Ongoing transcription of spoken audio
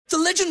The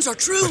legends are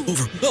true.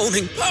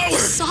 Overwhelming power!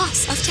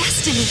 Sauce of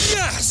destiny.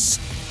 Yes!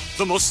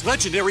 The most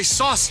legendary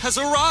sauce has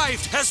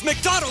arrived as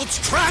McDonald's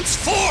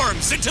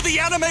transforms into the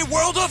anime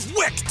world of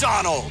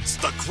WickDonald's.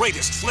 The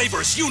greatest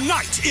flavors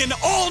unite in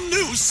all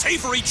new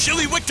savory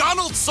chili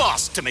McDonald's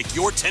sauce to make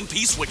your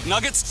 10-piece Wick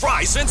Nuggets,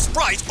 fries, and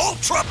Sprite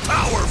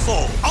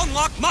ultra-powerful.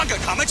 Unlock manga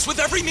comics with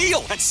every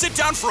meal and sit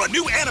down for a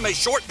new anime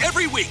short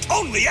every week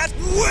only at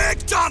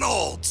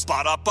WickDonald's.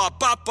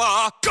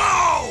 Ba-da-ba-ba-ba,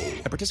 go!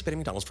 At participating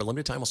McDonald's for a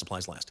limited time while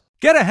supplies last.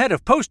 Get ahead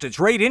of postage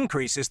rate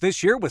increases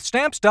this year with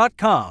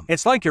Stamps.com.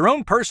 It's like your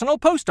own personal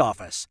post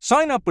office.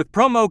 Sign up with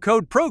promo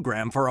code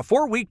PROGRAM for a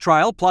 4-week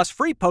trial plus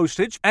free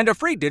postage and a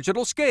free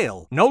digital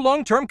scale. No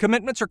long-term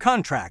commitments or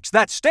contracts.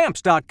 That's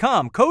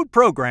Stamps.com, code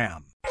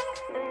PROGRAM.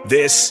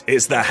 This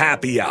is the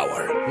Happy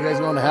Hour. You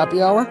guys going to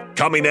Happy Hour?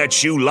 Coming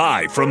at you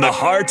live from the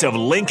heart of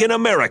Lincoln,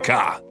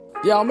 America.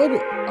 Yeah,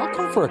 I'll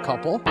come for a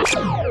couple.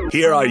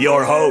 Here are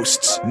your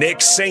hosts, Nick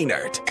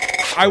Sainert.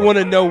 I want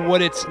to know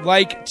what it's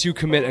like to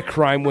commit a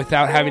crime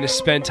without having to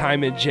spend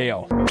time in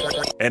jail.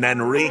 And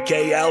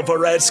Enrique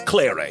Alvarez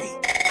Clary.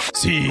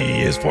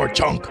 C is for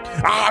chunk.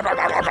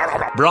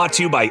 Brought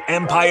to you by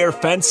Empire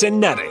Fence and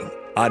Netting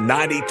on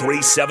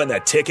 93.7 The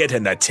Ticket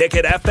and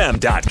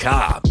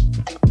theticketfm.com.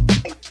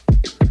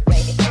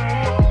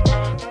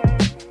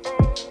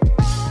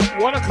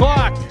 1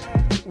 o'clock.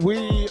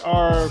 We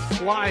are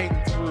flying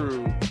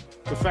through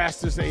the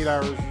fastest 8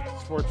 hours of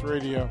sports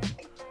radio.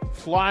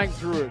 Flying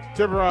through it.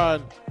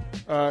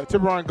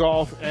 Tiburon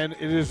Golf, and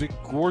it is a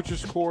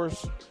gorgeous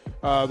course.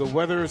 The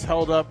weather is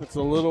held up. It's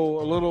a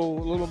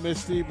little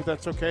misty, but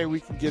that's okay. We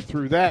can get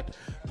through that.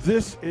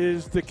 This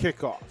is the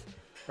kickoff,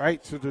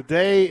 right? So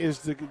today is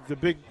the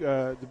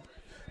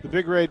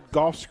Big Red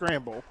Golf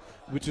Scramble,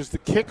 which is the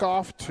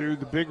kickoff to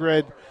the Big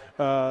Red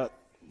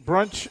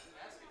brunch,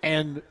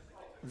 and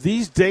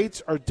these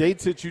dates are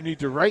dates that you need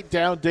to write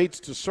down, dates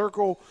to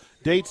circle,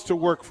 dates to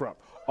work from.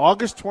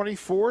 August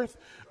 24th,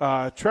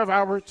 Trev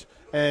Alberts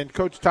and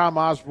Coach Tom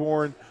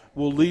Osborne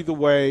will lead the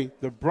way.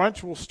 The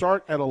brunch will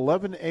start at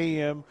 11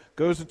 a.m.,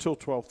 goes until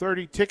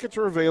 12:30. Tickets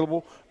are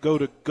available. Go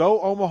to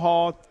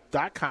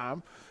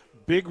goomaha.com,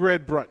 Big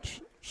Red Brunch,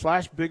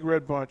 /Big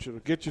Red Brunch. It'll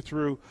get you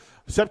through.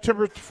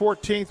 September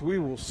 14th, we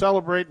will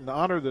celebrate and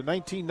honor the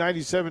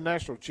 1997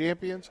 national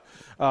champions.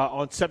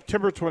 On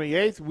September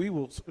 28th, we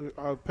will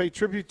pay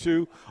tribute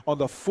to, on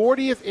the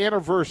 40th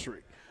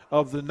anniversary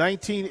of the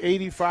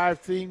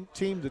 1985 team,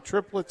 the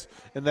triplets,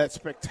 and that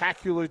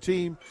spectacular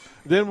team.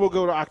 Then we'll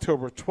go to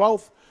October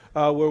 12th,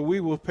 where we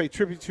will pay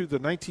tribute to the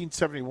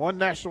 1971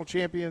 national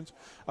champions,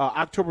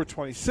 October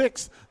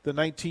 26th, the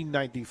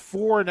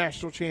 1994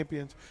 national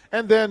champions,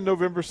 and then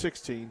November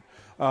 16th,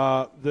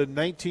 the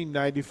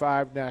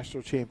 1995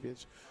 national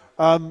champions.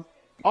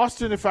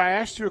 Austin, if I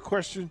asked you a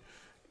question,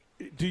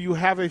 do you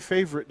have a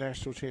favorite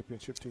national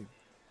championship team?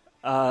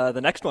 The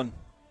next one.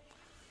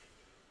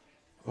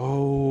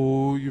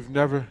 Oh,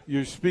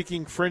 you're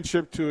speaking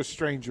friendship to a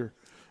stranger.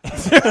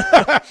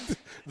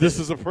 This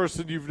is a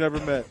person you've never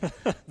met.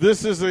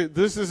 This is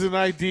an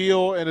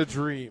ideal and a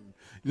dream.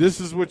 This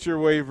is what you're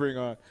wavering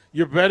on.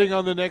 You're betting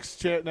on the next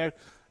chat. Now,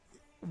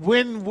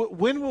 when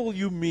will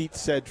you meet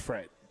said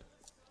friend?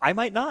 I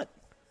might not.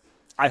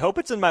 I hope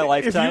it's in my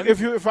lifetime.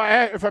 If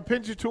I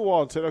pinned you to a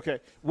wall and said,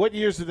 okay, what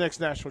year's the next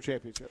national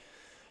championship?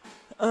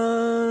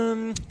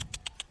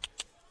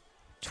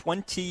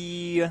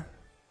 20.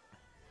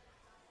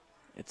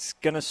 It's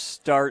going to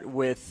start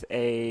with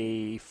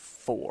a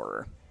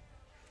 4.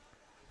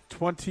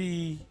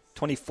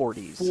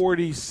 2040s.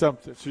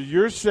 40-something. So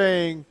you're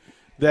saying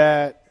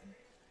that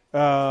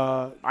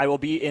I will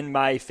be in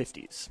my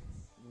 50s.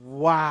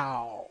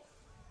 Wow.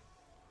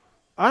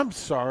 I'm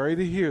sorry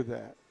to hear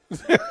that.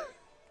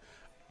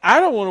 I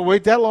don't want to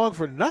wait that long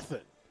for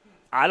nothing.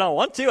 I don't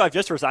want to. I've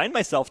just resigned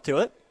myself to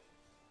it.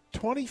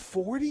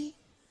 2040?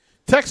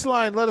 Text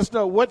line, let us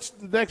know what's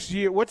the next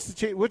year. What's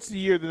the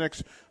year of the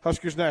next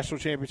Huskers national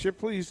championship,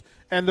 please?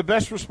 And the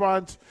best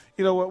response,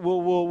 you know what?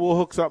 We'll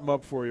hook something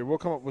up for you. We'll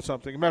come up with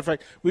something. As a matter of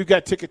fact, we've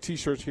got ticket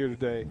T-shirts here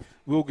today.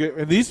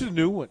 And these are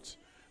new ones.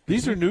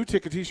 These are new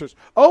ticket T-shirts.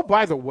 Oh,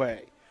 by the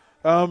way,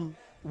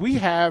 we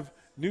have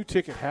new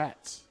ticket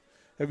hats.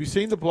 Have you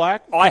seen the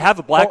black? Oh, I have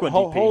a black one.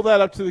 DP. Hold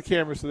that up to the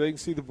camera so they can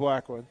see the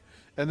black one,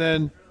 and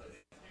then,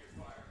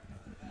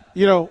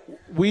 you know,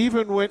 we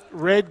even went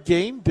red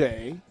game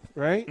day.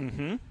 Right?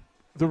 Mm-hmm.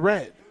 The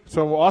red.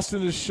 So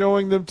Austin is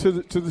showing them to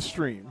the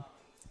stream.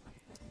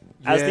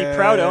 As the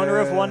proud owner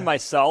of one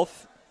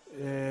myself,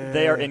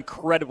 they are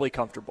incredibly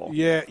comfortable.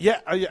 Yeah.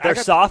 They're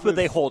soft, but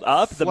they hold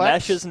up. Flex, the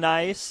mesh is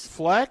nice.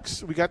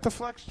 Flex. We got the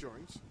flex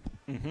joints.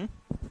 Mm-hmm.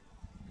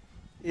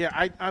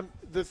 Yeah, I'm.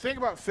 The thing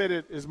about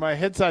fitted is my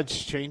head size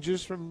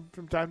changes from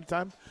time to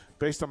time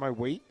based on my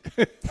weight.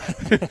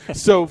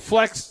 So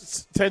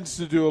flex tends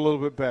to do a little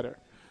bit better.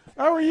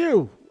 How are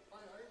you?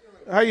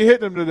 How you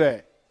hitting them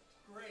today?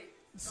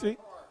 See,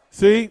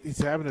 he's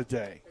having a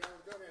day.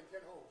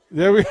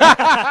 There we go.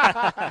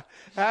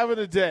 Having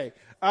a day.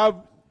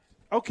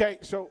 Okay,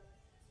 so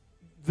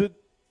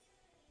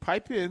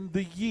pipe in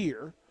the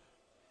year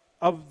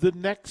of the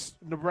next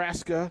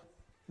Nebraska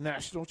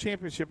national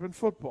championship in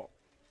football.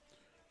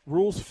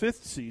 Rules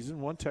 5th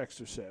season, one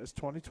texter says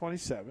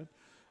 2027.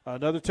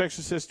 Another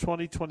texter says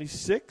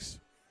 2026.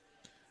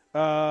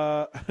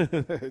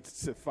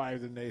 It's a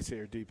 5 the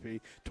naysayer DP.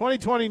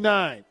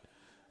 2029.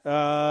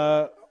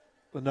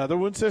 Another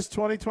one says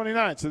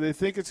 2029. So they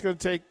think it's going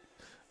to take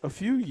a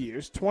few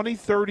years.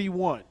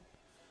 2031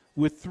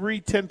 with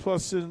 3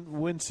 10-plus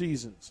win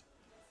seasons.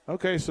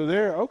 Okay, so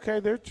they're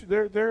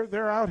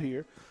out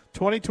here.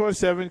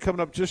 2027 coming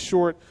up just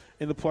short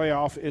in the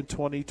playoff in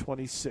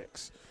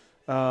 2026.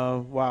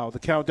 Wow, the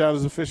countdown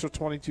is official.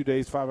 22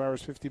 days, 5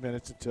 hours, 50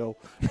 minutes until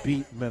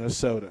beat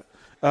Minnesota.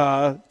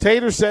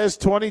 Tater says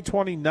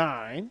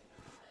 2029.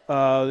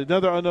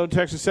 Another unknown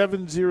texter,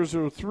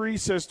 7003,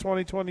 says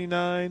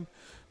 2029.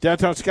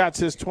 Downtown Scott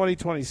says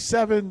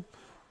 2027.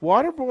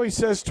 Waterboy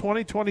says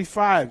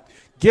 2025.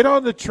 Get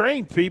on the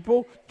train,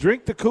 people.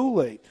 Drink the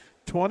Kool-Aid.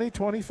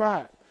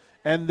 2025.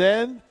 And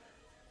then,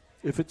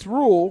 if it's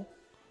rule,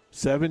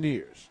 7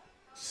 years.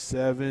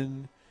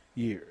 7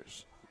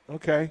 years.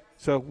 Okay,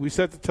 so we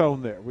set the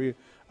tone there.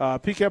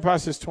 PK Pie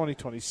says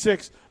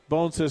 2026.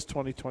 Bone says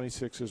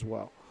 2026 as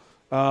well.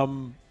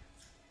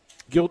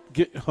 Guilt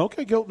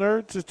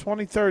Nerd says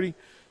 2030.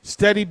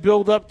 Steady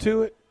build up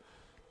to it.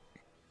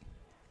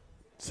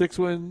 6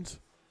 wins,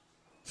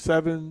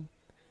 7,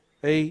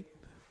 8,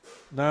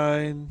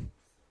 9,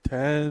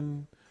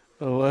 10,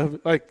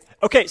 11.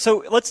 Okay,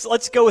 so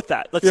let's go with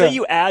that. Let's say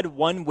you add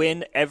 1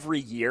 win every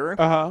year.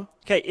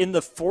 Okay, in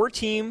the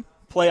 4-team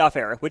playoff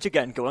era, which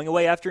again going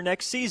away after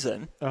next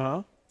season,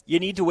 you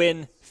need to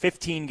win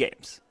 15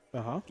 games.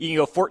 You can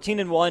go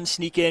 14-1,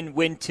 sneak in,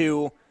 win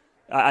 2,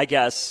 I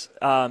guess,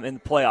 in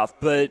the playoff.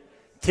 But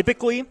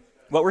typically,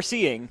 what we're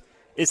seeing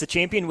is the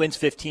champion wins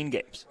 15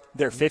 games.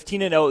 They're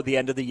 15-0 at the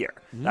end of the year.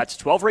 That's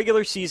 12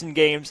 regular season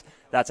games.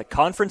 That's a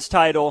conference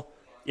title.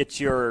 It's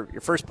your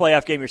first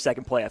playoff game, your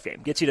second playoff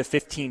game. Gets you to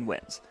 15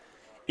 wins.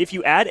 If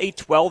you add a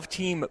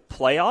 12-team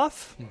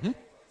playoff,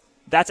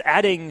 that's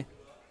adding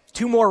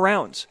 2 more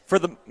rounds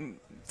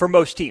for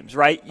most teams,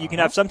 right? You can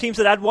have some teams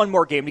that add 1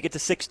 more game to get to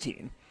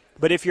 16.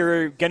 But if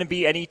you're going to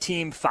be any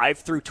team 5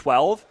 through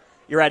 12,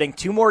 you're adding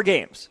 2 more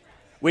games,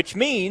 which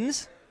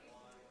means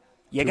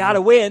you got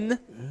to win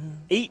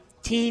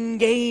 18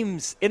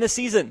 games in a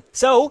season.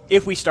 So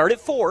if we start at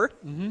 4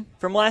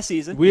 from last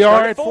season, we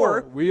are at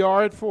 4. We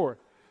are at 4.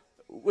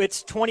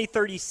 It's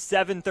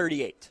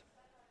 2037-38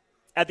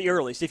 at the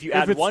earliest if you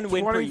add 1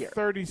 win per year.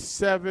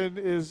 2037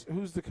 is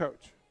who's the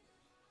coach?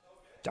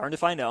 Darned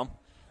if I know.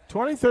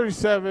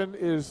 2037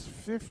 is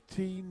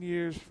 15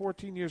 years,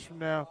 14 years from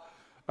now.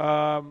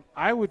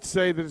 I would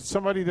say that it's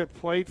somebody that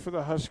played for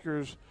the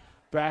Huskers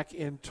back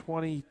in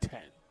 2010.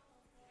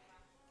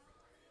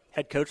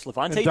 Head coach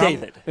Levante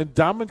David. And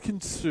Dominican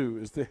Sue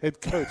is the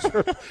head coach.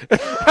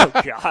 Oh,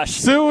 gosh.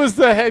 Sue is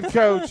the head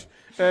coach.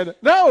 And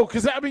no,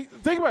 because, I mean,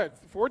 think about it.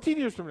 14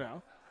 years from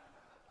now.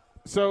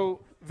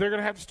 So they're going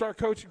to have to start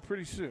coaching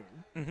pretty soon.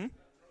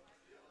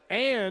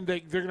 And they're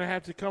going to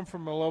have to come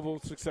from a level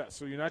of success.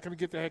 So you're not going to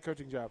get the head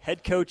coaching job.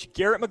 Head coach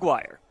Garrett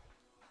McGuire.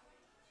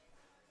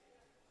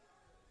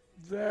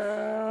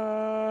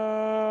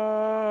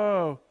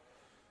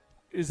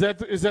 Is that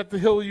the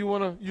hill you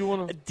want to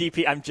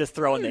DP? I'm just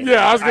throwing names.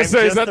 Yeah, I was going to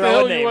say, is that the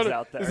hill you want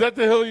to? Is that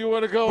the hill you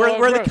want to go?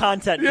 We're the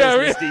content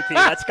business, DP.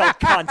 That's called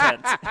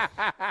content.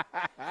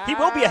 He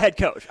will be a head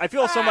coach. I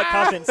feel somewhat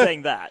confident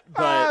saying that,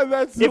 but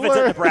if it's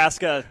at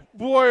Nebraska,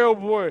 boy, oh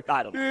boy,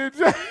 I don't know.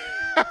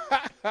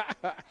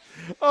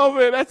 Oh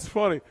man, that's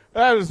funny.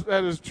 That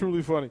is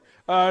truly funny.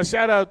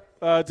 Shout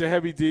out to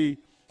Heavy D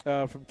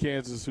from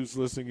Kansas who's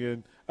listening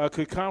in.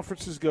 Could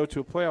conferences go to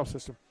a playoff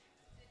system?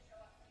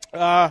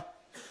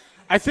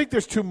 I think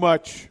there's too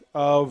much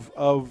of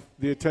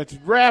the attention.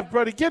 Raff,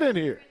 buddy, get in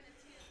here.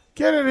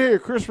 Get in here.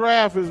 Chris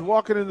Raff is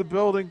walking in the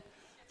building.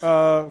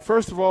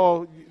 First of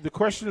all, the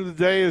question of the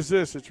day is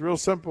this. It's real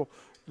simple.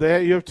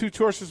 You have 2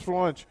 choices for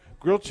lunch,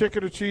 grilled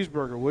chicken or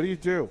cheeseburger. What do you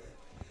do?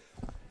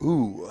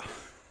 Ooh.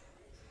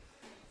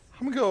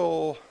 I'm going to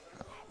go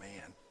 –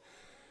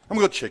 I'm going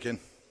to go chicken.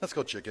 Let's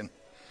go chicken.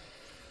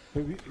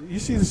 You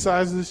see the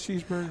size of this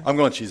cheeseburger? I'm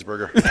going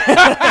cheeseburger.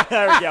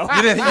 There we go.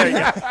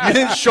 You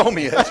didn't show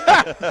me it.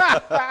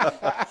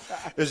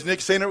 As Nick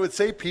Sainer would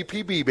say,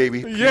 PPB, baby.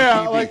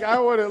 Yeah,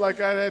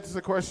 PPB. I'd answer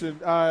the question.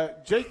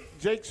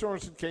 Jake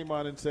Sorensen came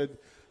on and said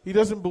he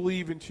doesn't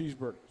believe in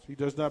cheeseburgers. He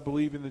does not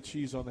believe in the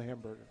cheese on the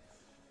hamburger.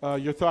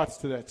 Your thoughts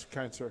to that,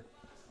 kind sir?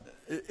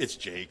 It's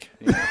Jake.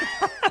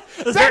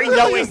 A very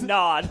knowing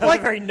nod. A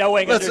very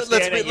knowing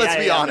understanding. Let's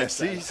be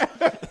honest.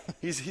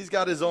 He's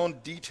got his own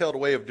detailed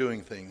way of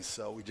doing things,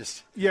 so we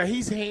just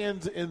he's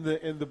hands in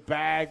the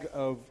bag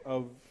of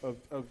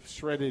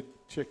shredded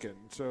chicken.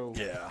 So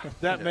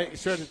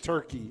shredded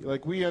turkey.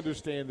 Like we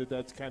understand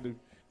that's kind of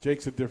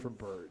Jake's a different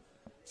bird.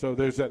 So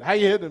there's that. How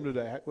you hitting him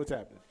today? What's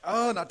happening?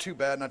 Oh, not too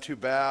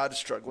bad.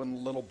 Struggling a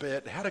little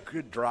bit. Had a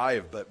good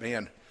drive, but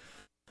man,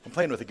 I'm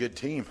playing with a good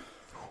team.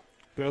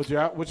 Bailed you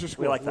out. What's your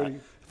score? We like that. I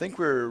think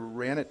we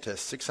ran it to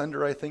 6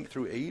 under. I think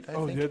through 8. I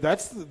think. Yeah,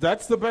 that's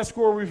the best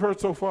score we've heard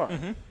so far.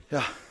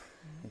 Yeah,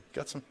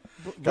 got some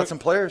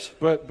players,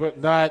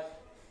 but not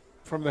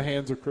from the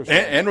hands of Chris.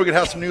 And we're going to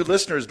have some new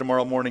listeners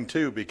tomorrow morning,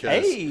 too,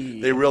 because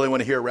they really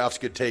want to hear Ralph's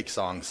Good Take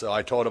song. So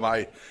I told them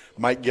I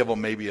might give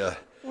them maybe a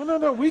 – Well,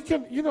 no, we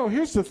can –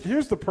 here's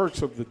the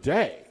perks of the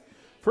day.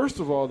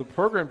 First of all, the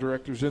program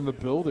director's in the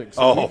building,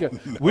 so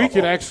we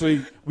can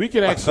actually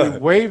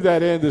wave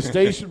that in. The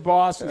station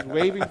boss is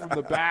waving from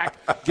the back,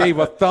 gave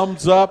a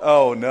thumbs up.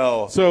 Oh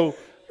no! So,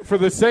 for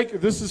the sake,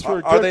 this is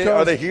for. Are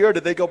they here? Or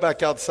did they go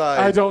back outside?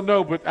 I don't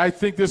know, but I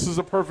think this is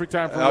a perfect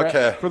time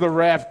for the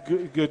Raf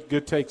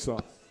good take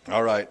song.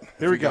 All right,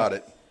 here we go. Got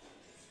it.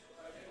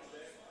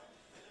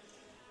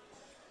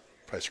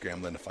 Probably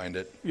scrambling to find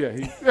it.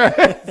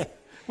 Yeah.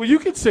 Well, you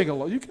can sing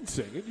along. You can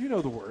sing it. You know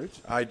the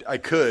words. I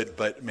could,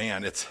 but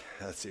man, let's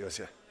see.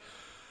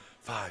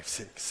 5,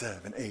 6,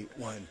 7, 8,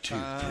 1, 2, 3.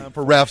 Time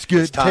for Ralph's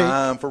Good Take.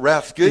 Time for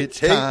Ralph's Good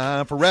Take.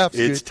 Time for Ralph's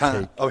Good Take. It's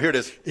time. Oh, here it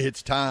is.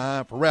 It's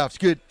time for Ralph's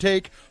Good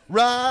Take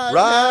right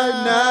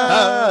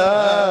now.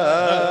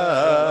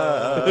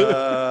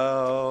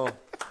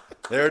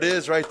 There it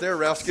is, right there.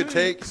 Ralph's Good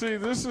Take. See,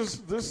 this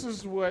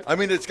is what. I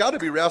mean, it's got to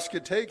be Ralph's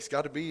Good Take. It's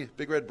got to be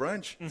Big Red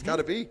Brunch. It's got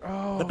to be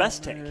the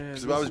best take.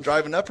 Because I was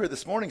driving up here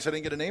this morning, so I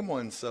didn't get to name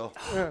one. So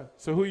yeah.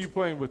 So who are you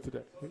playing with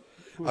today?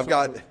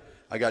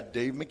 I got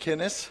Dave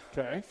McKinnis.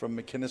 Okay. From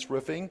McKinnis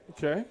Roofing.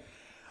 Okay.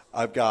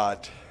 I've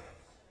got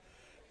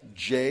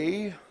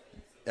Jay.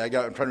 I'm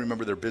trying to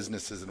remember their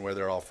businesses and where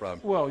they're all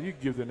from. Well, you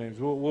give the names.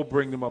 We'll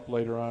bring them up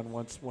later on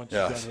once you're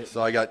done hitting.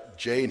 So I got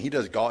Jay, and he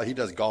does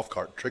golf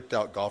cart, tricked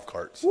out golf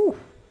carts. Ooh.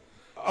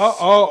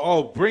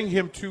 Bring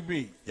him to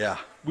me. Yeah.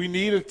 We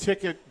need a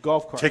ticket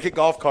golf cart. Ticket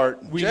golf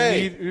cart. We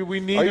Jay,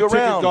 need a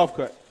ticket golf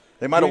cart.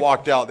 They might have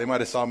walked out. They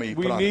might have saw me.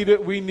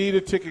 We need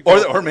a ticket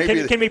golf cart. Or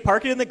maybe can we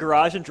park it in the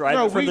garage and drive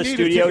it from the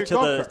studio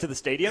to the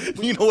stadium?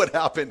 You know what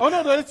happened? Oh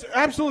no, that's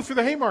absolutely for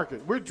the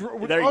Haymarket.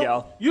 There you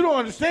go. You don't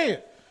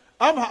understand.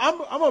 I'm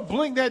gonna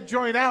bling that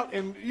joint out,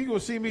 and you gonna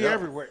see me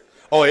everywhere.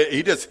 Oh,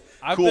 he does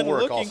cool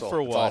work.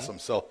 Also, it's awesome.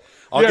 So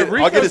I'll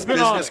get his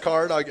business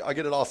card. I'll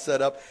get it all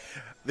set up.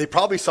 They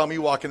probably saw me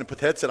walking and put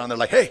the headset on. They're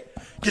like, "Hey,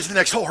 get to the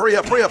next hole! Hurry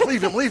up!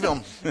 Leave him!"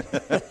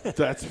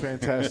 That's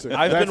fantastic.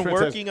 I've been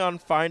working on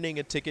finding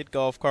a ticket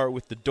golf cart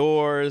with the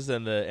doors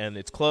and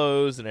it's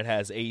closed and it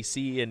has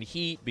AC and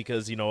heat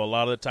because a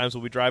lot of the times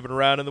we'll be driving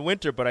around in the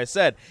winter. But I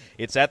said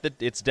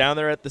it's down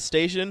there at the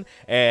station,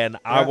 and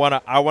I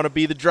wanna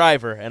be the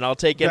driver, and I'll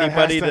take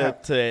anybody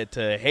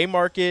to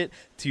Haymarket,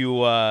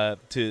 to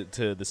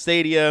the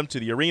stadium, to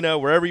the arena,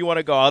 wherever you want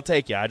to go. I'll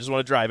take you. I just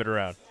want to drive it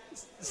around.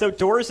 So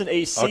doors and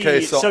AC. Okay,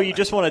 so you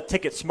just want a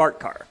ticket smart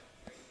car?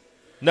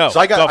 No.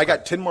 So I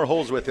got 10 more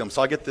holes with him.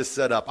 So I'll get this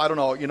set up. I don't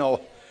know. I don't know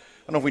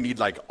if we need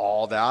like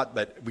all that,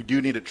 but we do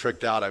need it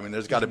tricked out. I mean,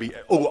 there's got to be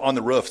on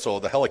the roof,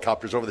 so the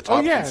helicopters over the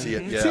top can see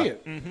it. You yeah, see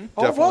it. Mm-hmm.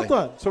 Oh, well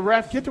done. So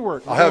Raph, get to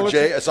work. I'll have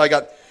Jay. So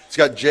it's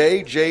got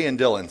Jay, and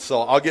Dylan.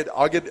 So I'll get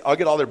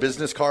all their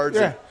business cards.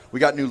 Yeah. And we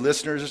got new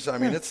listeners. I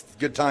mean, it's a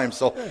good time.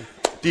 So. Yeah.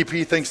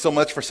 DP, thanks so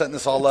much for setting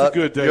this all up.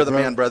 Good day, You're the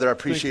bro. man, brother. I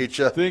appreciate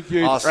you. Thank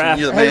you. Awesome.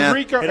 You're the man.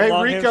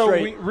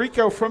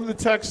 Rico from the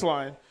text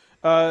line.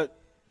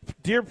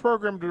 Dear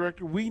program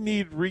director, we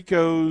need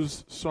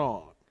Rico's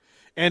song.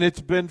 And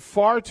it's been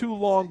far too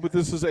long, but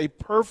this is a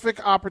perfect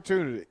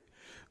opportunity.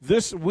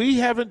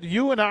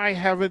 You and I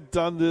haven't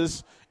done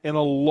this in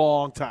a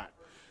long time.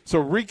 So,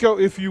 Rico,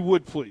 if you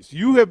would, please.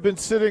 You have been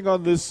sitting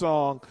on this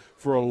song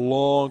for a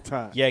long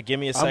time. Yeah, give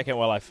me a second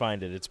while I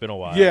find it. It's been a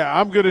while. Yeah,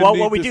 I'm going to Well,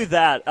 while we do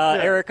that,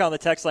 Eric on the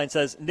text line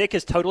says, Nick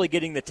is totally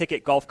getting the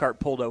ticket golf cart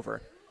pulled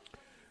over.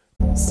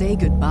 Say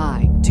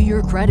goodbye to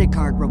your credit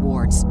card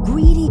rewards.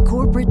 Greedy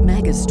corporate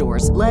mega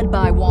stores, led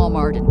by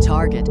Walmart and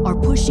Target, are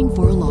pushing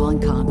for a law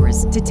in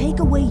Congress to take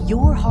away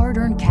your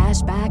hard-earned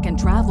cash back and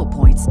travel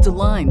points to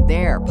line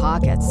their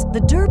pockets.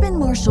 The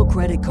Durbin-Marshall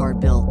credit card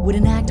bill would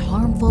enact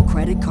harmful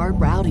credit card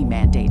routing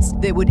mandates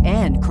that would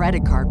end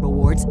credit card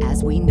rewards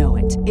as we know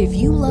it. If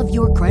you love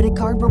your credit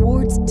card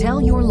rewards, tell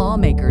your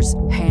lawmakers,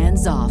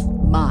 hands off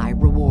my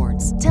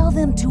rewards. Tell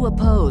them to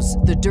oppose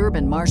the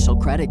Durbin-Marshall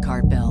credit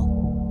card bill.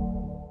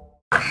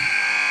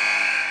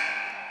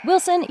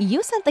 Wilson,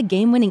 you sent the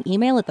game-winning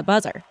email at the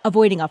buzzer,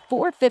 avoiding a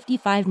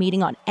 4:55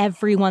 meeting on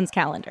everyone's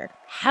calendar.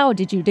 How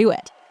did you do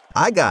it?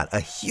 I got a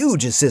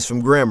huge assist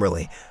from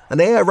Grammarly, an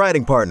AI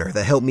writing partner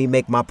that helped me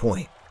make my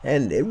point.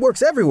 And it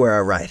works everywhere I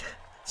write.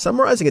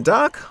 Summarizing a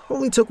doc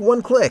only took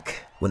one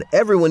click. When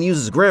everyone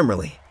uses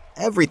Grammarly,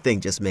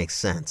 everything just makes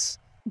sense.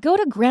 Go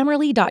to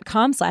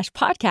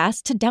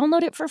Grammarly.com/podcast to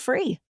download it for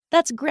free.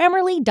 That's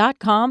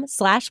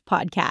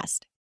Grammarly.com/podcast.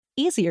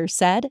 Easier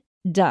said,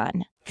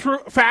 done. True.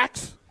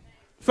 Facts.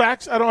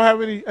 I don't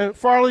have any.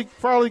 Farley,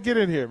 get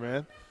in here,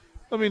 man.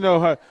 Let me know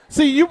how.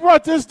 See, you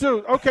brought this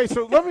dude. Okay,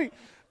 so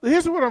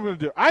here's what I'm going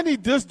to do. I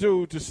need this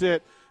dude to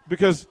sit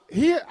because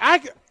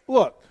I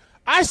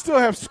still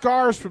have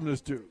scars from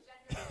this dude.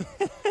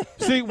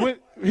 See,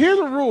 here are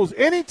the rules.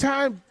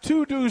 Anytime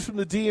two dudes from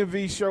the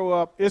DMV show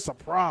up, it's a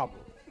problem.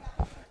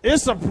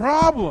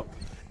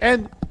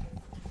 And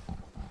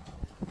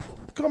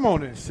come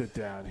on and sit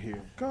down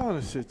here. Go on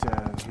and sit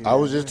down here. I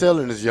was just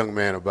telling this young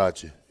man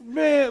about you.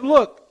 Man,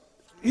 look.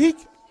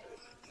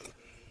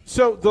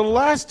 So the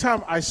last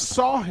time I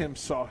saw him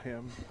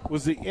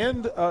was the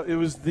end. It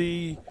was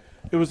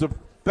a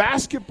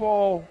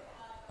basketball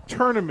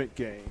tournament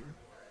game,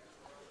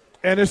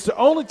 and it's the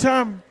only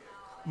time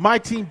my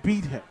team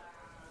beat him.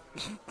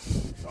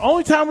 The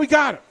only time we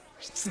got him.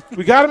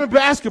 We got him in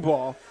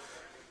basketball.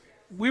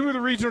 We were the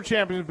regional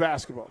champions in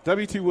basketball.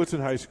 W.T. Woodson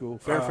High School,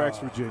 Fairfax,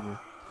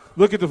 Virginia.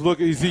 Look at the look.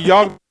 See,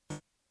 y'all.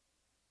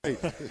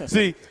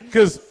 See,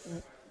 because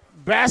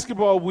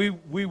basketball, we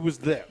was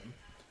them.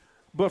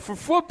 But for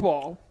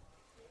football,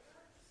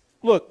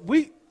 look,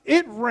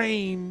 it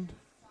rained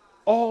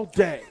all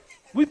day.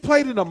 We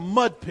played in a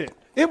mud pit.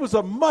 It was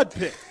a mud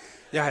pit.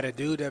 Y'all had a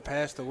dude that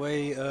passed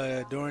away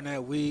during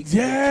that week.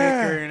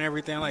 Yeah. The kicker and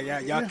everything like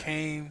that. Y'all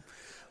came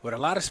with a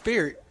lot of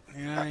spirit.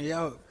 You know,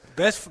 y'all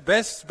best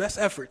efforts. Best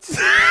efforts.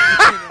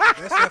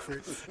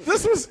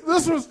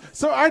 This was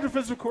so our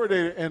defensive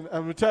coordinator, and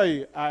I'm gonna tell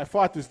you, I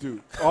fought this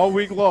dude all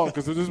week long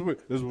because this is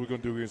what we're gonna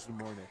do against the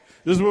morning.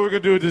 This is what we're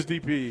gonna do with this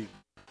DPE.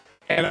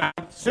 And I'm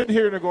sitting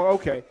here and I'm going,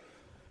 okay.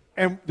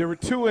 And there were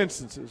two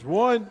instances.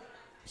 One,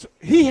 so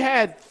he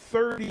had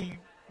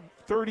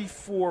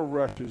 34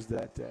 rushes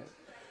that day.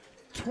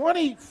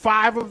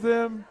 25 of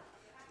them,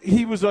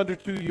 he was under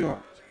 2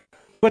 yards.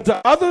 But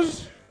the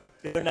others,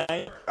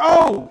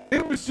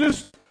 it was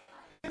just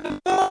in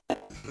the mud.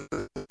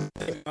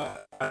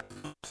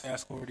 I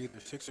scored either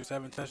 6 or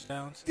 7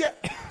 touchdowns. Yeah.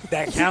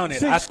 That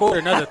counted. I scored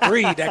another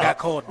 3 that got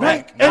called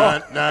back.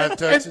 Nine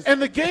touches. And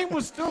the game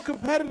was still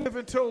competitive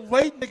until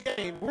late in the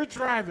game. We're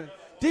driving.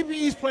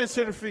 DPE's playing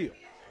center field.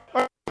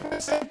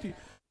 Safety.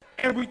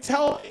 And we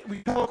tell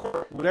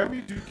whatever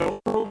you do,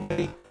 don't throw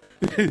away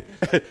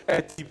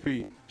at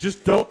DPE.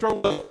 Just don't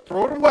throw it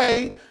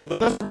away.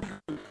 Don't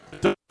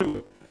do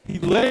it. He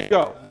let it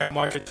go.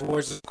 Marching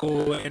towards the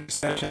school,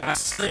 interception. I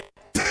slipped.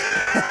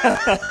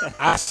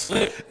 I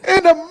slipped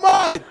in the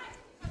mud.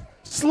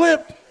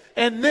 Slipped,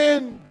 and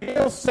then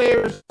Dale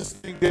Sayers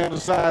thing down the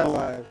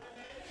sideline.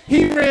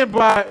 He ran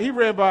by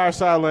our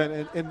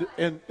sideline, and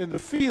the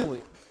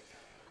feeling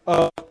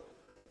of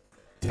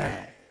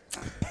dang.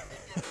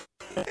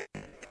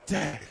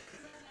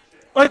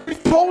 Like we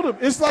told him,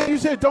 it's like you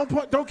said,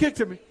 don't kick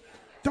to me,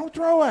 don't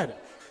throw at him.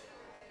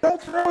 Don't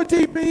throw a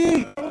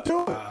DPE. Don't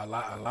do it. A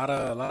lot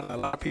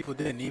of people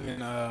didn't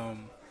even.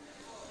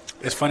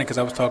 It's funny because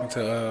I was talking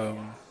to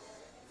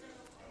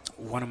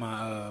one of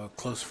my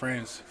close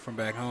friends from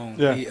back home.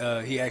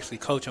 Yeah. He actually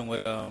coaching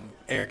with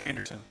Eric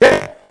Henderson.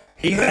 Yeah.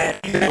 He's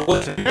at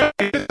Wilson.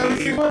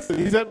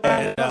 He's at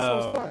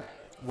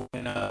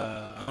when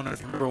I don't know if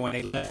you remember when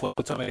they left.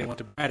 What told me they went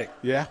to Braddock.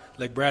 Yeah.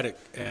 Like Braddock,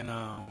 and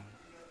I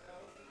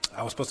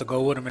was supposed to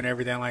go with them and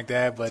everything like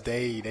that, but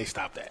they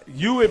stopped that.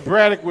 You at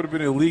Braddock would have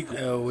been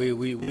illegal.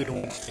 We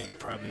don't think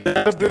probably.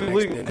 That would have been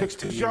illegal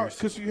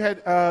because you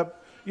had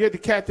the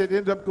cat that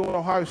ended up going to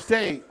Ohio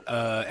State.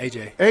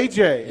 AJ.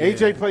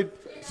 AJ played.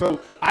 So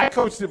I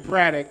coached at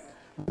Braddock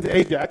with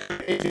AJ. I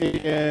coached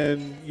AJ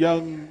and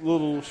young,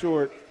 little,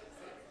 short.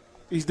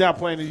 He's now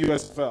playing in the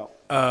USFL.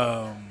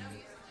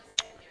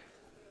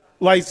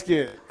 Light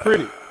skin,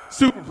 pretty,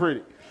 super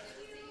pretty.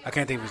 I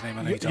can't think of his name.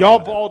 I know y'all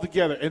balled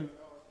together, and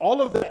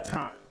all of that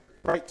time,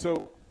 right?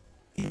 So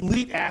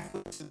elite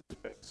athletes in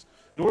space.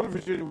 Northern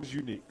Virginia was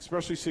unique,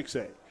 especially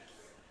 6A.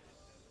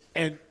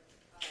 And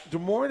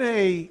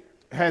DeMornay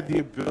had the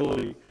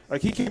ability,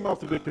 like he came off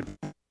the bench,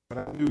 and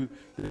I knew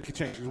that it could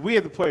change. We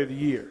had the player of the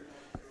year.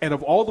 And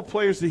of all the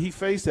players that he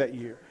faced that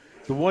year,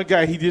 the one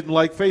guy he didn't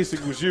like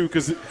facing was you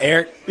because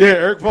Eric. Yeah,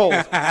 Eric Bowles,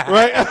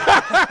 right?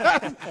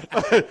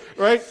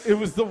 Right? It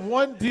was the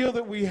one deal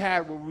that we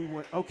had where we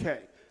went,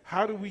 okay,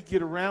 how do we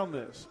get around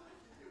this?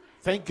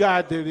 Thank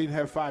God they didn't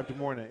have 5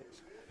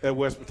 DeMornays at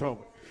West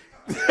Potomac.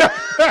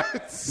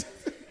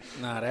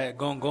 That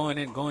going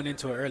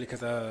into it early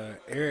because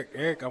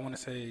Eric, I want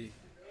to say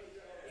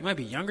he might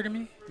be younger than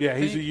me. Yeah,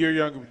 he's a year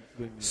younger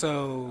than me.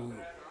 So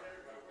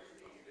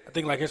I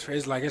think like his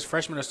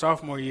freshman or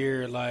sophomore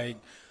year, like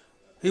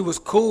he was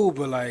cool,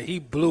 but like he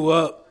blew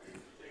up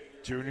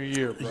junior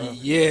year, bro.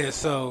 Yeah,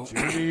 so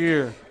junior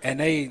year, and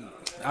I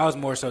was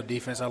more so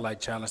defense. I like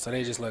challenge, so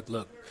they just like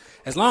look.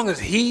 As long as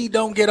he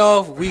don't get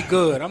off, we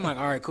good. I'm like,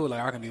 all right, cool.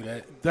 Like I can do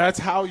that. That's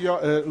how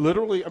y'all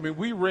literally. I mean,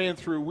 we ran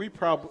through. We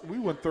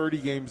won 30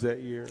 games that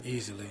year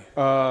easily.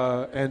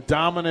 And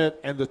dominant.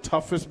 And the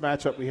toughest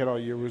matchup we had all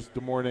year was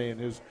DeMornay and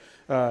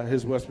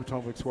his West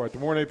Potomac squad.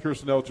 DeMornay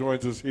Pierson-El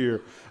joins us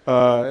here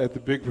at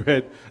the Big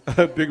Red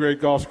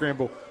Golf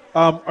Scramble.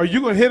 Are you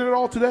going to hit it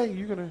all today?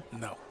 You going to?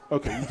 No.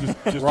 Okay, you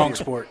just wrong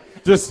sport.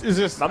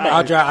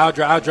 I'll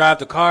drive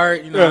the car.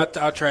 You know,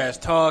 I'll trash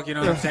talk. You know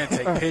what I'm saying?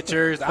 Take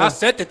pictures. I'll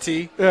set the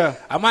tee. Yeah.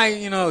 I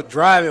might,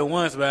 drive it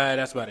once, but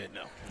that's about it.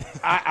 No.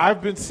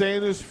 I've been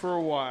saying this for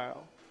a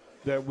while,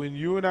 that when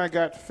you and I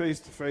got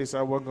face to face,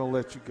 I wasn't gonna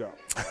let you go.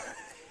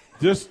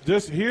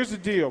 Just here's the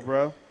deal,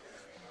 bro.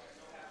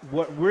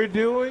 What we're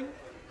doing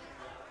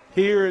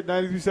here at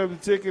 93.7 The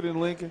Ticket in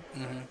Lincoln,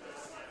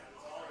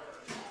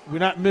 we're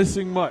not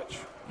missing much.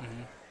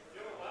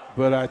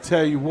 But I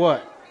tell you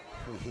what,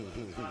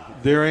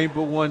 there ain't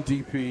but one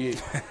DPE.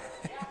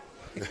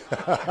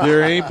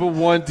 There ain't but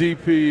one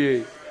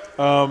DPE.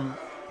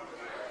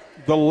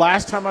 The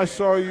last time I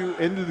saw you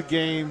into the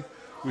game,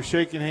 we're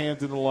shaking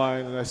hands in the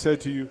line, and I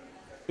said to you,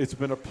 it's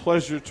been a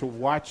pleasure to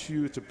watch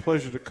you. It's a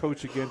pleasure to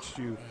coach against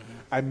you.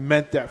 Mm-hmm. I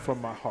meant that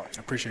from my heart.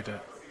 I appreciate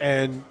that.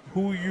 And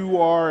who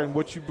you are and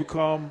what you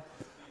become,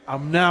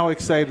 I'm now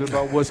excited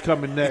about what's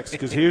coming next.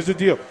 Because here's the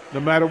deal. No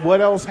matter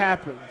what else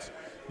happens,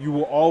 you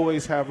will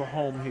always have a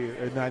home here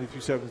at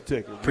 93.7 The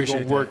Ticket. We're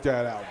going to work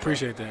that out.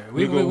 Appreciate that.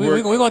 We're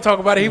going to talk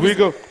about it. We're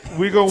going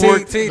to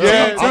work.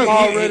 I'm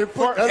already.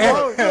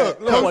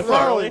 Look,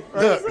 Farley.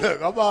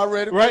 Look, I'm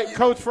already. Right,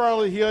 Coach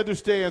Farley, he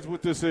understands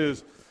what this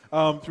is.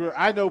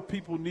 I know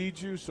people need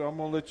you, so I'm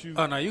gonna let you.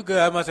 Oh no, you good?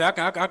 I must say I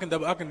can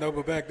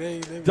double back.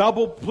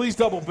 Please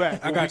double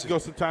back. I got you. Go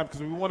some time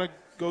because we want to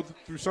go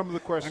through some of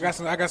the questions.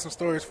 I got some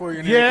stories for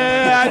you.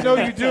 Yeah, I know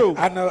you do.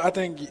 I know. I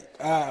think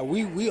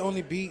we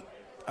only beat.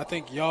 I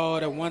think y'all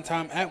at one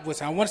time at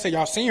I want to say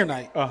y'all senior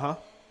night.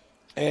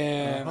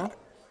 And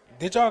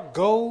did y'all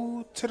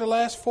go to the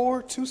last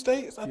 2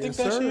 states? I think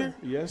that year.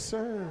 Yes,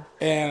 sir.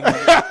 And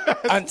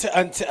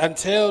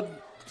until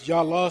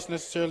y'all lost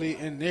necessarily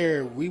in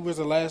there, we was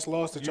the last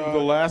loss that y'all. The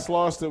last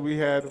loss that we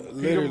had.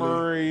 Peter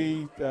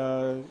Murray.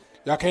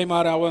 Y'all came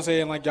out, I want to say,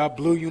 in like y'all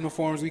blue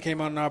uniforms. We came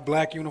out in our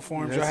black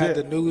uniforms. Y'all had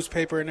the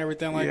newspaper and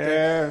everything like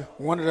that.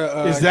 One of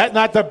the is that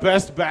not the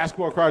best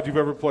basketball crowd you've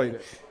ever played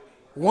at?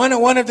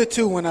 One of the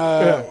two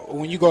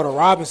when you go to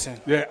Robinson.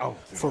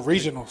 For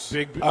regionals.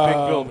 Big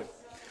building.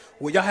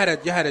 Well, y'all had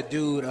a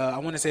dude. I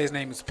want to say his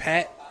name is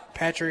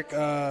Patrick.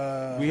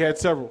 We had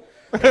several.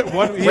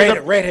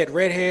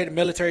 Redhead,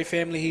 military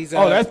family. He's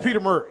that's Peter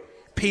Murray.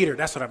 Peter,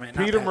 that's what I meant.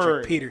 Peter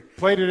Murray. Peter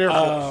played at Air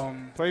Force.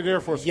 Played at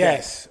Air Force.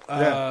 Yes.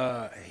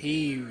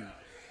 He.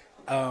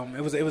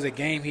 It was a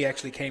game he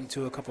actually came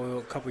to a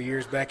couple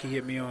years back. He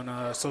hit me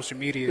on social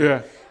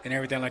media and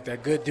everything like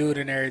that. Good dude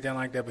and everything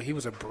like that, but he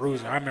was a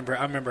bruiser. I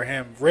remember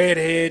him.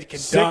 Redhead, can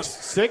dunk.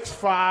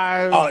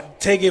 6'5".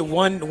 Take it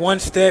one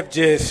step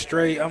just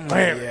straight. I'm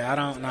like, I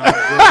don't know.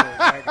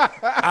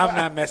 I'm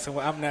not messing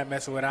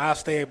with it. I'll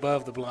stay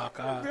above the block.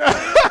 But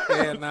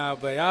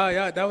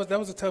that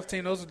was a tough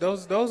team.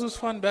 Those was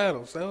fun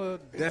battles. That was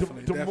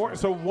definitely.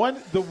 So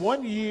the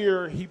one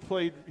year he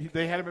played,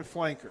 they had him at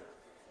flanker.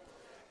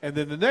 And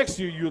then the next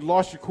year you had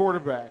lost your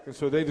quarterback, and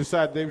so they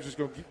decided they were just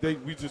going to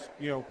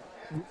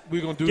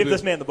we're going to do give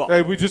this man the ball.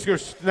 Hey, we just going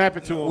to snap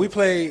it to him. We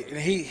played.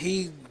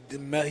 He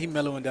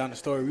mellowing down the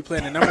story. We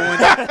playing the number one.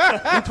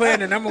 We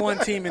playing the number one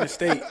team in the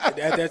state at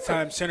that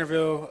time.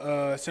 Centerville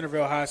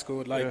High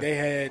School. They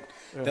had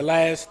the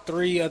last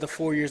 3 of the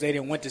 4 years they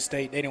didn't went to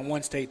state. They didn't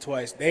won state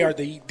twice. They are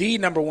the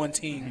number one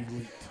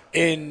team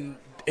in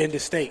the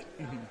state.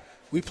 Mm-hmm.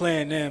 We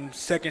playing them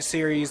second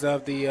series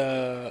of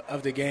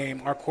the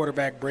game. Our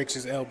quarterback breaks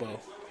his elbow.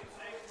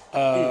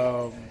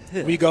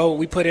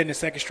 We put in the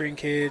second string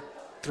kid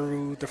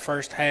through the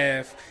first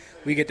half.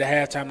 We get to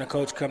halftime. The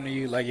coach come to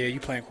you like, yeah, you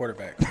playing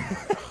quarterback.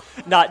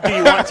 Not do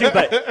you want to,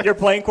 but you're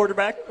playing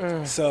quarterback.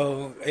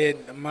 So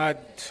my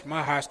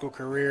high school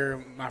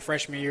career, my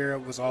freshman year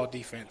was all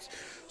defense.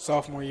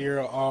 Sophomore year,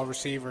 all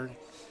receiver.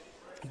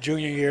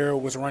 Junior year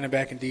was running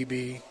back and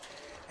DB.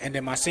 And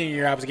then my senior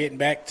year, I was getting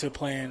back to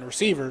playing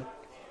receiver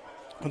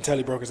until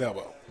he broke his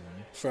elbow.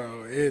 Mm-hmm.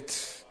 So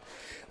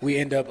we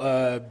end up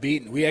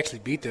we actually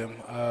beat them.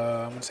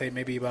 I'm going to say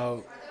maybe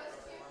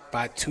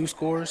by 2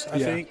 scores, I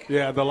think.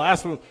 Yeah, the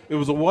last one, it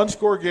was a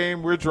 1-score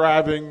game. We're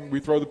driving.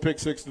 We throw the pick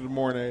 6 to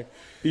Mornay.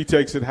 He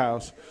takes it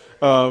house.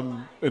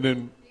 And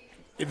then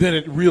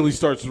it really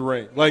starts to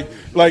rain.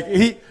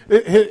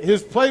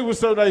 His play was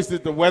so nice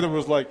that the weather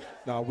was like,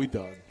 nah, we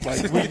done.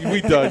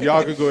 We done.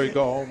 Y'all can go ahead and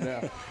go home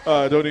now.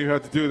 Don't even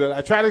have to do that.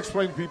 I try to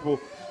explain to people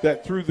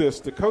that through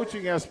this, the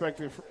coaching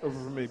aspect for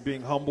me,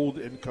 being humbled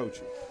in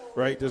coaching,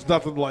 right? There's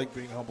nothing like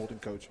being humbled in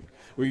coaching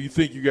where you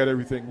think you got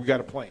everything. We got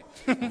a plan.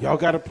 Y'all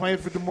got a plan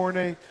for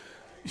DeMornay?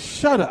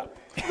 Shut up.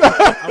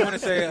 I want to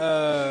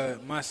say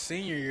my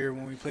senior year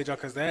when we played y'all,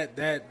 because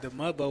the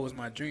Mud Bowl was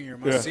my junior.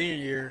 My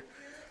senior year,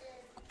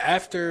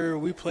 after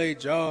we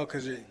played y'all,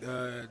 because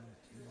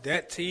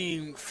that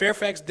team,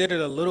 Fairfax did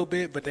it a little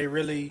bit, but they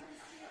really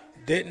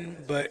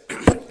didn't. But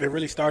it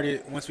really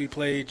started once we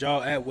played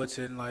y'all at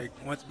Woodson.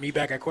 Once me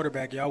back at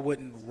quarterback, y'all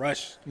wouldn't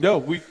rush. No,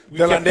 we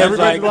kept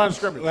everybody in line of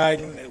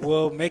scrimmage.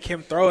 We'll make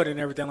him throw it and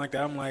everything like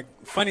that. I'm like,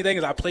 funny thing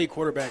is I played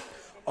quarterback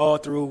all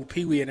through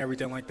Pee Wee and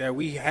everything like that.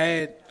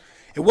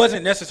 It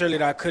wasn't necessarily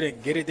that I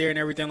couldn't get it there and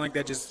everything like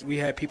that. Just we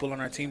had people on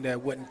our team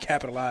that wouldn't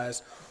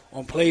capitalize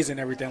on plays and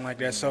everything like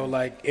that. So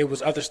it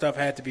was other stuff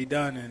had to be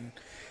done, and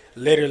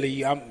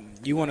literally,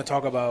 you want to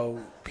talk about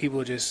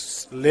people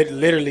just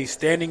literally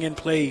standing in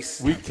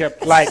place. We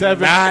kept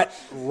not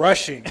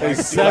rushing. A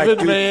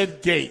 7-man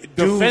gate.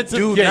 Defensive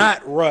do gate.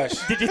 Not rush.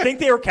 Did you think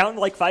they were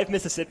counting 5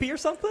 Mississippi or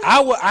something?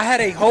 I had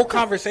a whole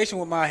conversation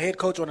with my head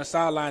coach on the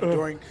sideline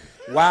during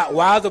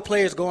while the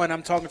players going.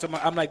 I'm talking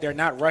to I'm like, they're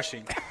not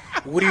rushing.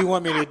 What do you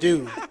want me to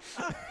do?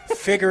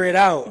 Figure it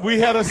out. We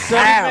had a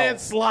 7-man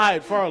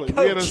slide, Farley.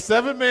 Coach, we had a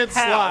 7-man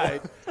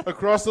slide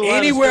across the line.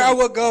 Anywhere I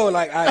would go,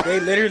 they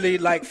literally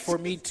for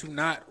me to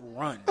not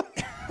run.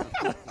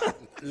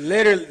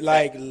 literally,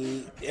 like,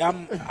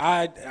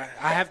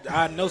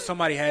 I know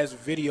somebody has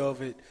video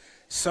of it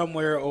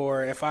somewhere,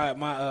 or if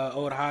my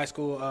old high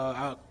school,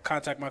 I'll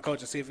contact my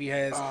coach and see if he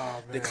has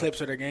the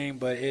clips of the game.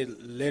 But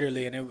it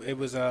literally, and it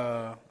was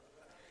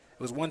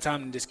one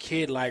time this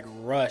kid like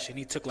rushed and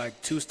he took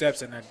like 2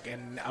 steps and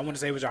I want to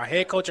say it was our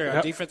head coach or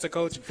our defensive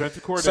coach.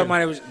 Defensive coordinator.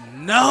 Somebody was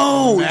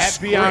Matt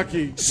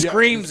Bianchi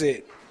screams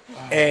it,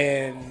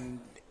 and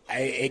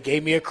it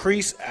gave me a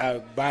crease.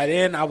 By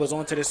then I was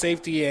onto the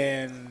safety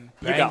and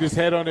banged his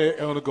head on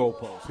the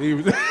goalpost. He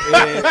was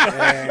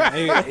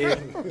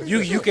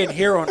you can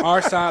hear on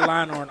our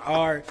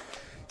sideline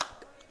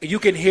you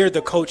can hear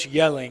the coach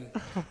yelling,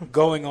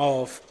 going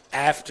off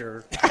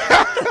after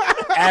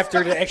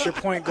the extra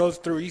point goes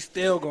through. He's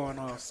still going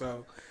off.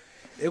 So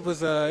it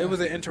was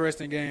an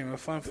interesting game, a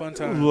fun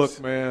time. Look,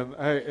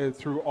 man,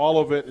 through all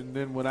of it, and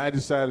then when I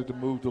decided to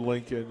move to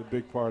Lincoln, a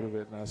big part of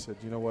it, and I said,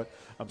 you know what,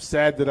 I'm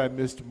sad that I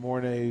missed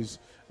Mornay's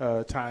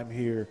time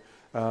here.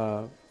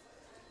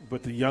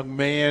 But the young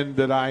man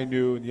that I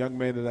knew and the young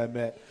man that I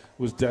met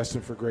was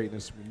destined for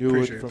greatness. We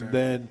knew it from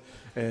then.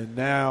 And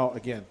now,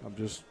 again, I'm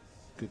just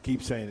going to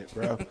keep saying it,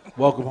 bro.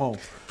 Welcome home.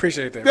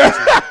 Appreciate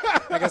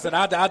that. Like I said,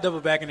 I'll double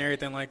back and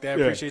everything like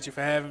that. Appreciate you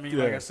for having me.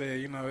 Yeah. Like I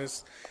said,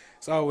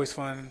 it's always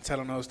fun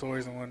telling those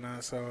stories and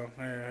whatnot. So,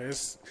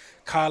 it's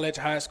college,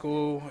 high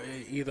school,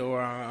 either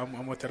or.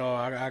 I'm with it all.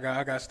 I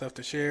got stuff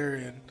to share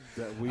and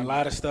a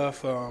lot of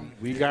stuff.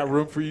 We got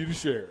room for you to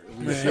share.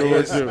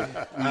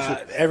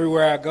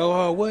 Everywhere I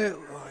go, what?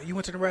 You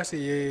went to Nebraska?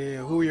 Yeah.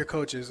 Who were your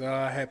coaches?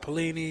 I had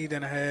Pelini,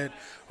 then I had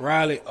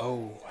Riley.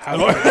 And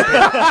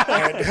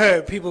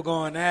people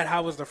going that.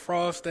 How was the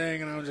Frost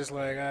thing? And I was just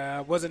like, I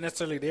wasn't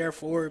necessarily there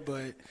for it,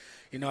 but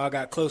I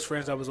got close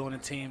friends that was on the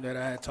team that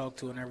I had talked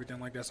to and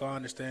everything like that. So I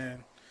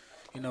understand,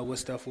 what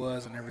stuff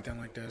was and everything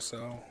like that.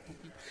 So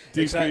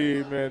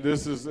DPE, man,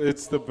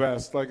 it's the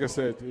best. Like I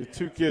said,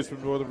 2 kids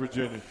from Northern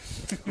Virginia,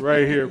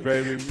 right here,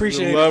 baby.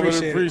 Appreciate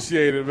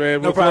it,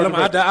 man. No problem.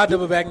 I'll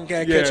double back and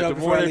catch up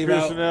before I leave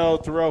out. Pierson-El,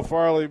 Terrell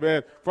Farley,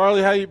 man.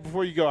 Farley,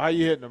 before you go, how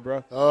you hitting them,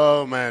 bro?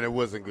 Oh man, it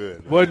wasn't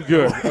good. Wasn't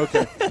good.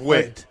 Okay.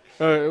 Wet.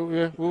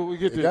 We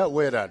get to it got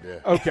wet out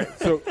there. Okay,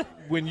 so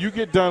when you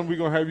get done, we're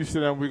going to have you sit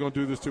down. We're going to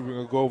do this, too. We're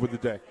going to go over the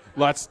day.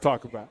 Lots to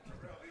talk about.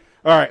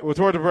 All right, well,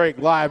 toward the break,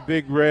 live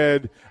Big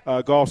Red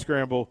Golf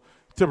Scramble.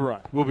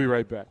 Tiburon. We'll be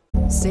right back.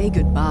 Say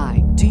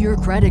goodbye to your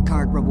credit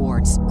card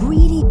rewards.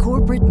 Greedy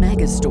corporate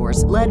mega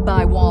stores, led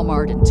by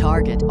Walmart and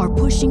Target, are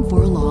pushing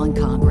for a law in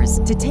Congress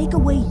to take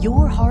away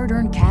your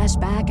hard-earned cash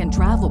back and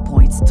travel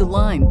points to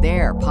line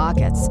their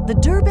pockets. The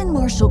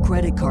Durbin-Marshall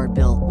credit card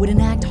bill would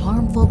enact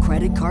harmful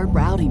credit card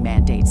routing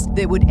mandates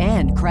that would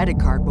end credit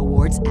card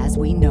rewards as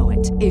we know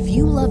it. If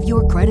you love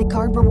your credit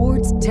card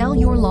rewards, tell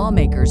your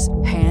lawmakers,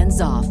 hands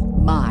off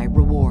my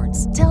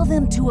rewards. Tell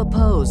them to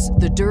oppose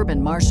the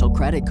Durbin-Marshall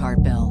credit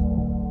card bill.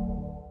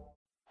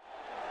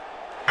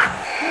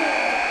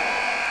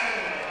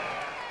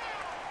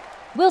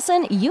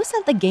 Wilson, you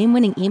sent the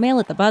game-winning email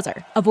at the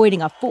buzzer,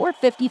 avoiding a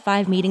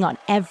 4:55 meeting on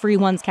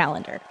everyone's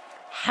calendar.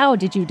 How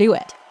did you do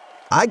it?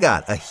 I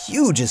got a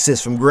huge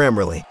assist from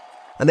Grammarly,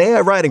 an AI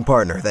writing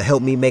partner that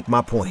helped me make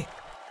my point.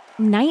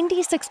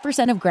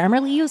 96% of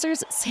Grammarly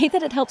users say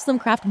that it helps them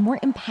craft more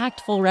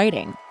impactful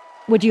writing.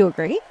 Would you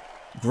agree?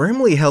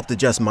 Grammarly helped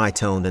adjust my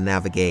tone to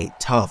navigate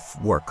tough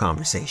work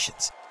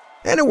conversations.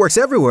 And it works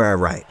everywhere I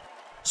write,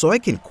 so I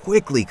can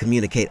quickly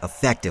communicate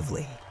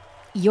effectively.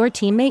 Your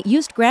teammate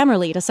used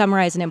Grammarly to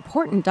summarize an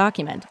important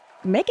document,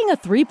 making a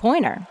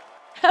 3-pointer.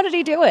 How did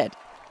he do it?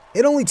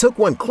 It only took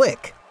 1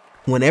 click.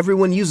 When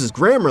everyone uses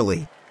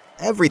Grammarly,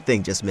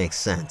 everything just makes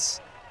sense.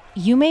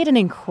 You made an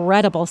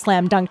incredible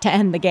slam dunk to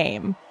end the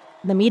game.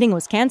 The meeting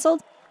was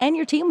canceled, and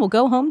your team will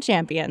go home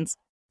champions.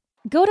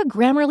 Go to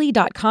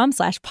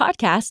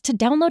Grammarly.com/podcast to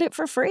download it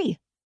for free.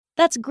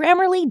 That's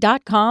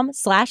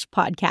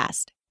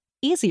Grammarly.com/podcast.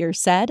 Easier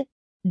said,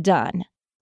 done.